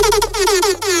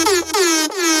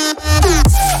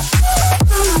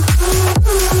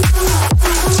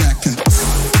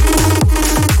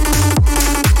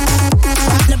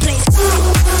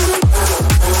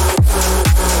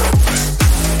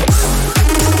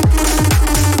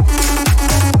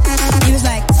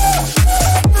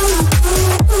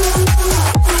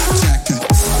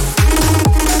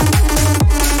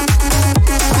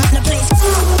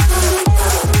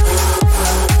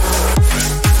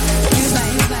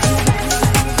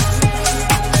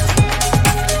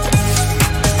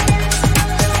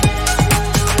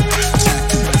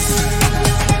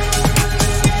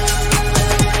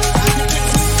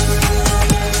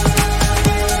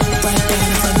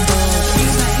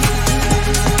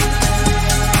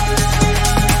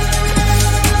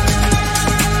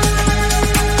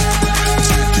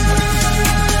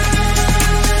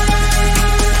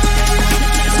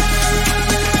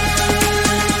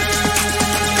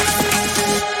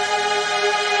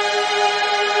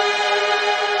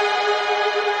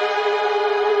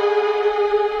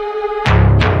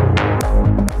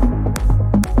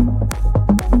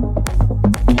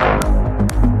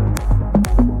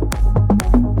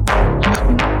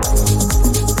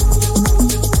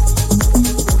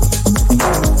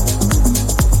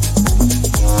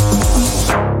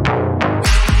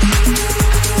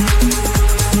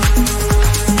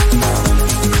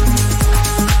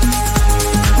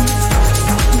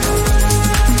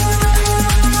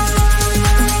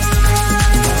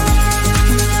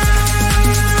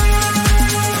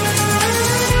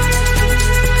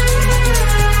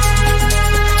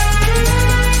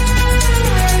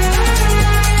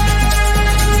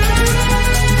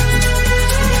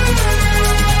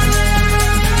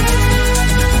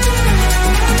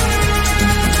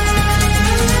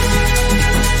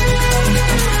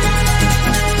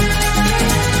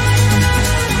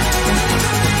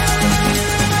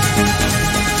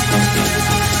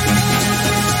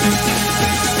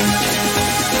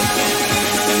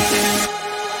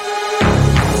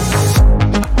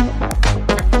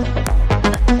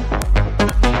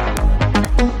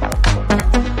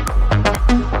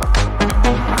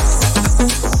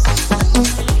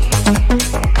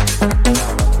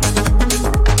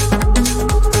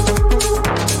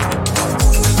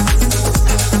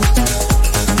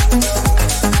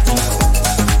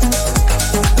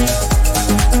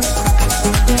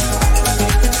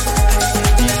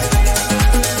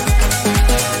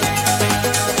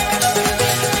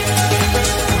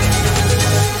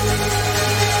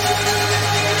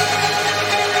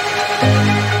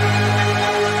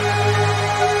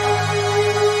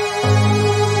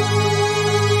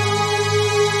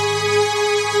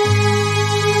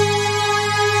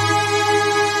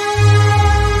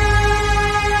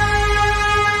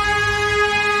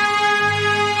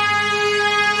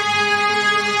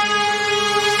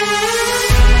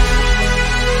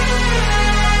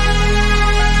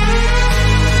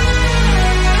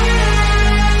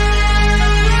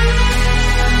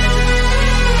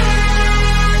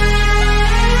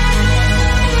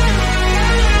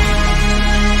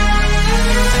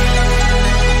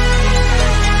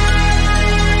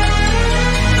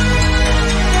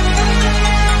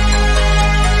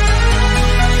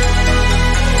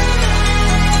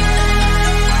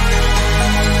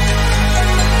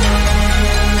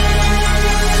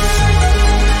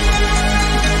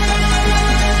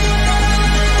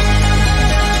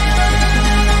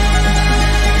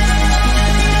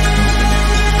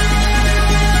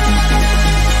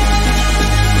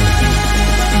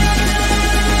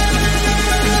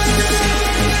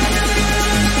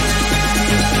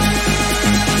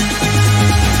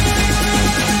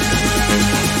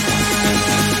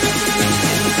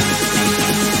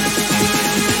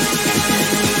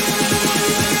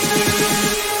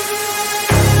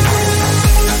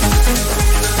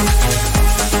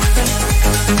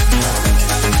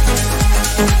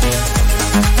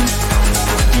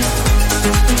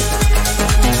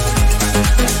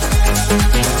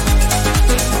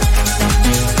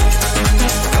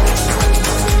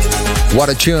 What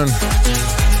a tune.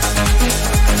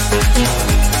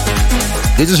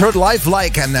 You just heard Life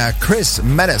Like and Chris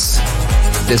Menace,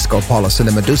 Disco Paulus in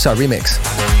the Medusa remix.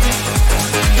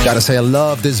 Gotta say, I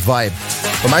love this vibe.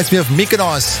 Reminds me of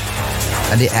Mykonos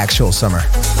and the actual summer.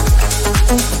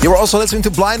 You were also listening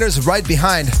to Blinders right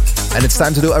behind, and it's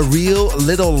time to do a real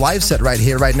little live set right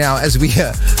here, right now, as we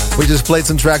just played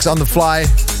some tracks on the fly.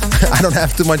 I don't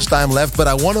have too much time left, but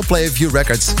I want to play a few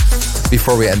records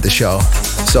before we end the show.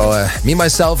 So me,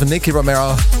 myself, and Nicky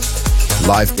Romero,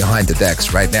 live behind the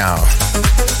decks right now.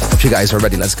 Hope you guys are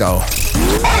ready. Let's go.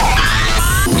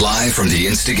 Live from the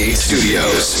Instigate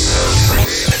Studios,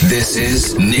 this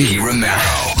is Nicky Romero.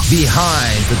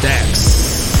 Behind the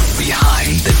decks.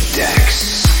 Behind the decks.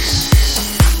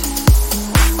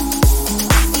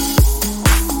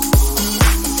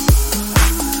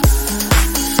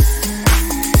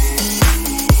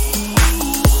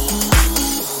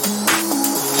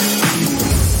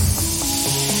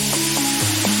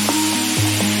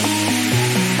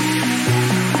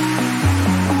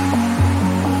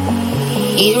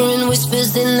 Hearing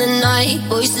whispers in the night,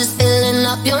 voices filling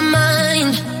up your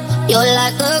mind. You're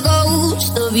like a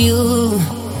ghost of you.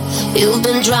 You've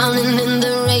been drowning in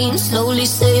the rain, slowly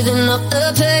saving up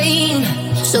the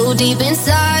pain. So deep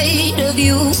inside of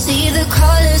you, see the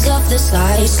colors of the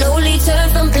sky slowly turn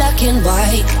from black and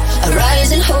white. A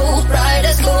rising hope, bright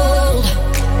as gold.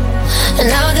 And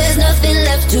now there's nothing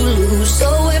left to lose, so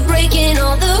we're breaking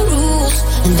all the rules,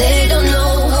 and they don't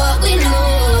know what we know.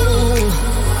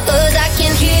 'Cause I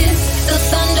can hear the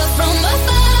thunder from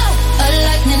afar, a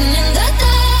lightning in the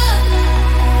dark.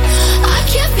 I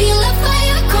can feel a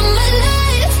fire come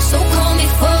alive, so calm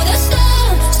before the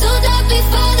storm, so dark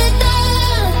before the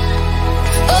dawn.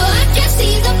 Oh, I can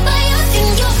see the fire in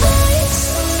your eyes,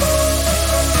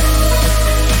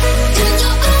 in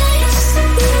your eyes.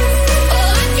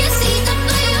 Oh, I can see the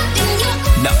fire in your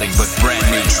eyes. Nothing but brand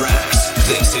new tracks.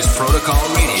 This is Protocol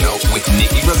Radio with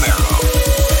Nicky Romero.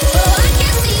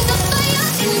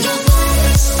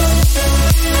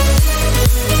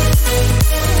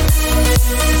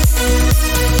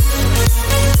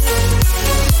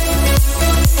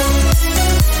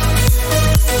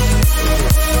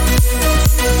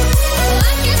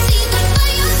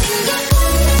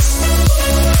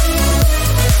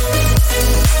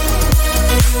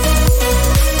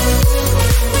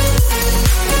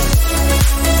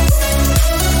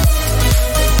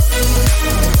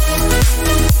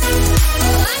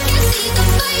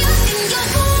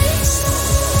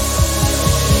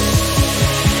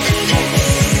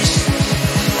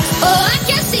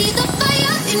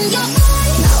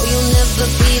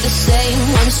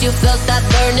 You felt that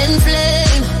burning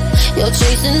flame. You're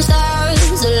chasing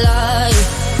stars alive.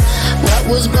 What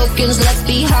was broken's left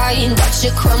behind. Watch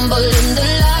it crumble in the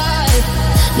light.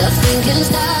 Nothing can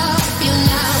stop you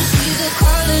now. See the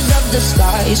colors of the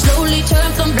sky slowly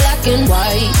turn from black and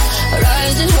white.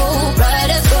 Rising hope, bright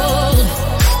as gold.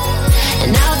 And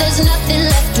now there's nothing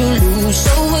left to lose,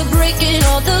 so we're breaking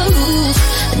all the rules,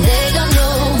 and they don't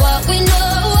know what we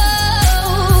know.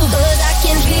 'Cause I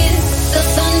can hear the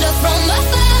thunder from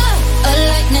afar, a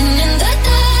lightning in the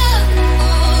dark.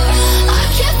 I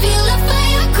can feel a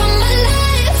fire come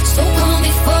alive, so calm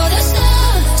before the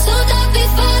storm, so dark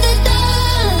before the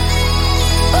dawn.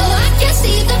 Oh, I can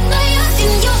see the fire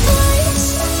in your eyes,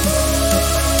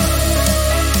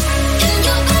 in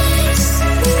your eyes.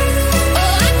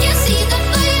 Oh, I can see the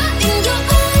fire in your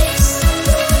eyes,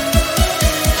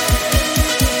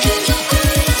 in your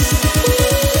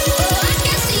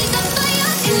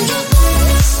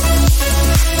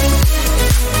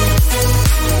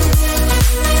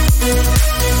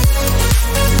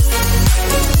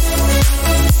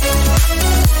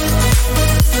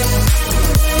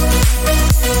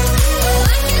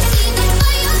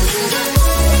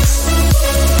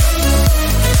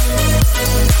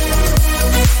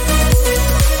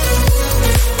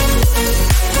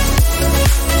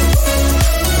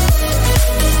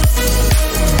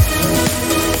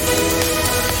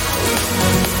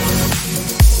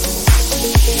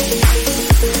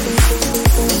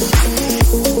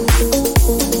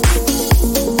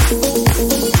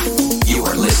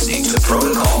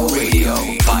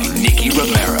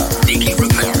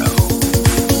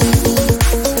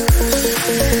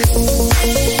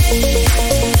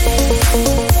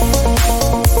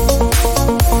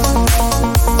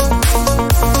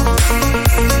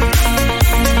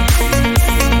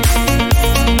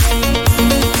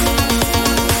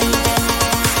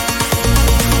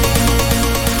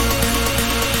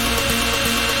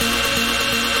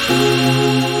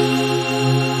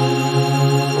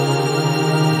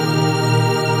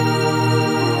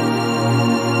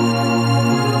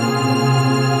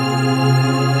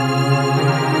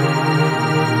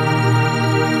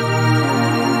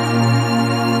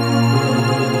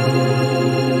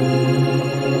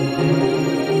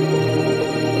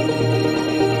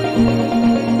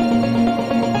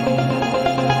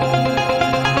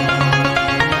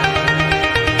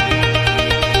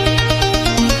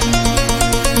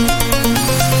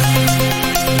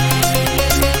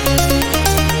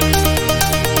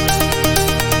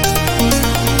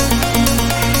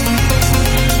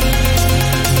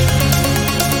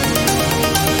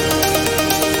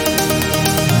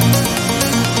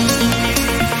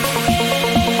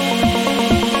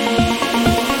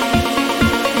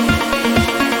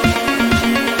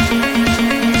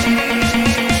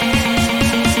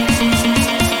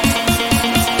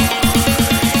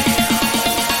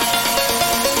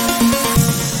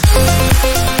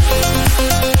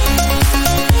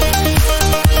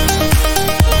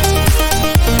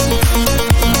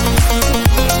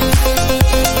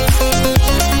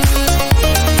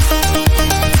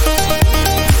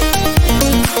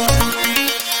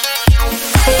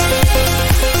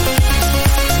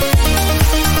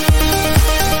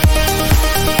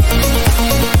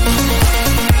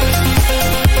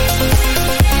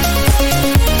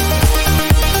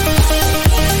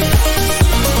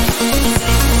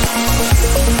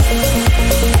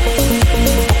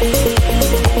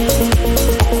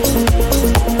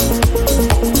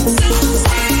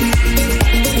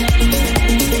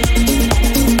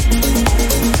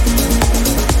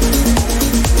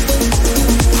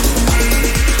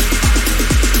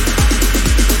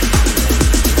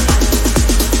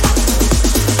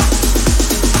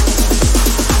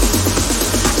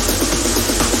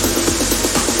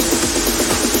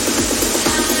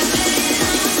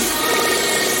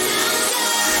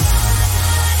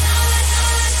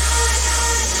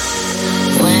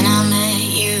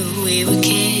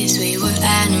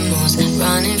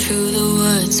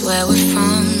where we're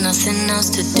from, nothing else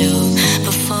to do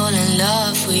but fall in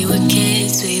love. We were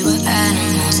kids, we were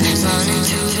animals, running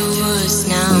through the woods.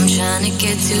 Now I'm trying to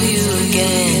get to you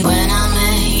again. When I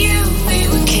met you, we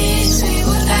were kids, we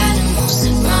were animals,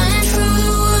 running through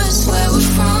the woods where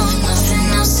we're from, nothing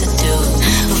else to do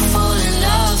but fall in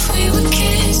love. We were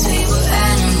kids, we were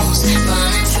animals,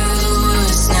 running through the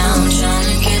woods. Now I'm trying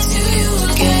to get to you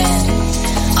again.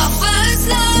 Our first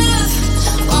love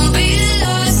won't be the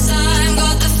last time.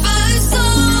 Got the first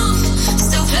song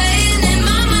still playing in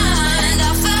my mind.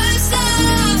 Our first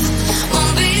love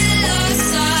won't be the last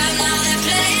time. Now they're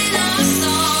playing our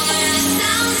song and it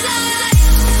sounds like.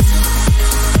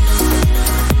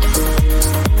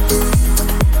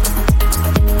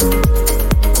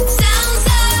 Sounds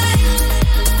like.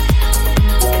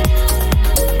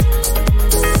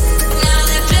 Now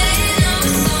they're playing our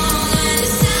song and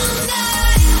it sounds like.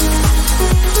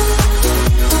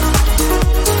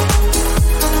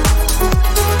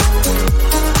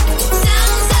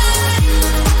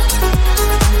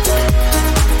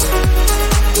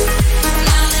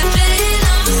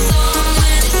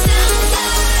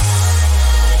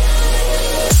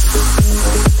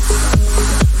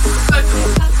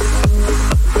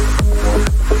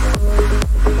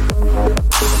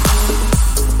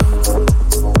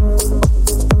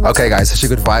 Okay, guys, such a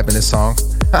good vibe in this song.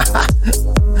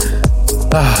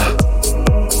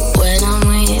 When I'm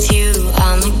with you,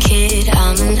 I'm a kid,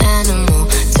 I'm an animal.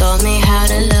 Taught me how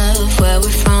to love, where we're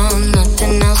from,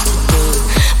 nothing else to do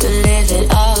but live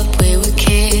it up. We were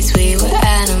kids, we were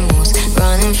animals,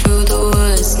 running through the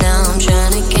woods. Now I'm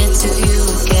trying to get to you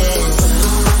again.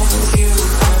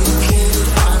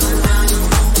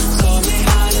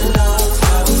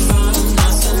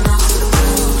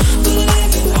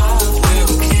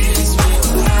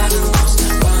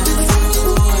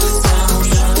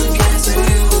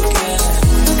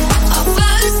 Our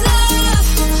first love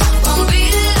won't be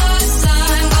the last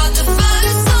time. Got the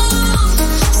first song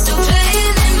still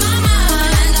playing in my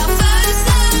mind. Our first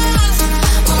love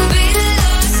won't be the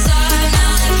last time.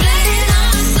 Now they're playing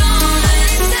our song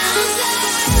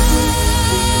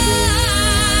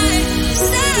and it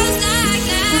sounds like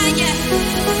that, yeah.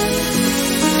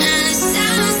 And it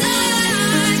sounds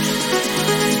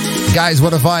like. Guys,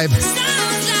 what a vibe.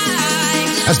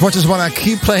 As much as when I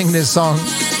keep playing this song,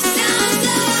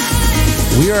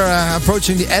 we are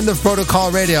approaching the end of Protocol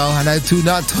Radio, and I do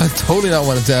not totally not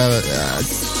want to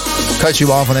cut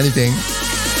you off on anything.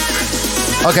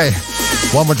 Okay,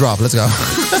 one more drop. Let's go.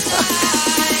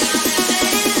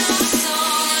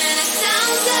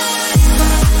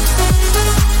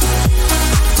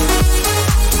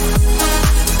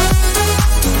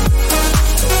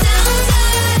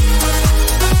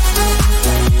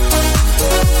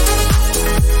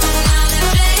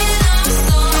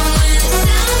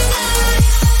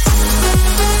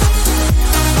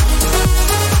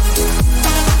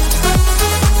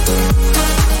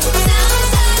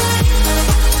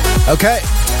 Okay,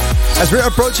 as we're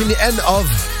approaching the end of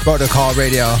Protocol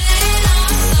Radio,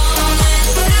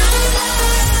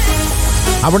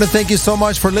 I want to thank you so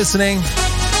much for listening.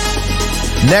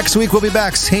 Next week we'll be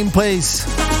back, same place,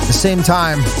 the same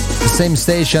time, the same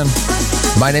station.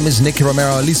 My name is Nicky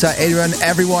Romero. Lisa, Adrian,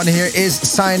 everyone here is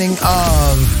signing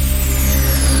off.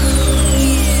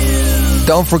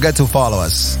 Don't forget to follow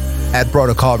us at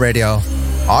Protocol Radio.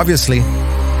 Obviously,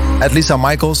 at Lisa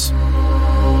Michaels,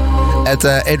 at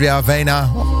Adria Vena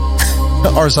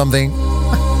or something,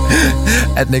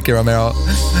 at Nicky Romero.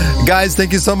 Guys,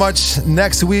 thank you so much.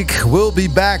 Next week we'll be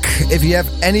back. If you have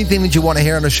anything that you want to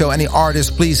hear on the show, any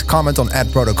artist, please comment on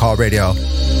at Protocol Radio.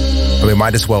 We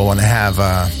might as well want to have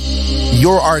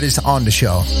your artist on the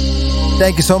show.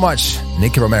 Thank you so much.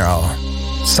 Nicky Romero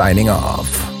signing off.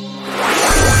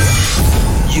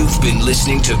 You've been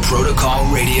listening to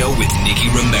Protocol Radio with Nicky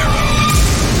Romero.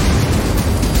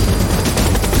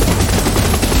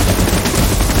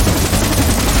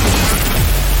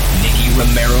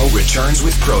 Romero returns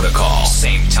with Protocol.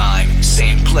 Same time,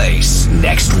 same place,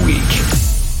 next week.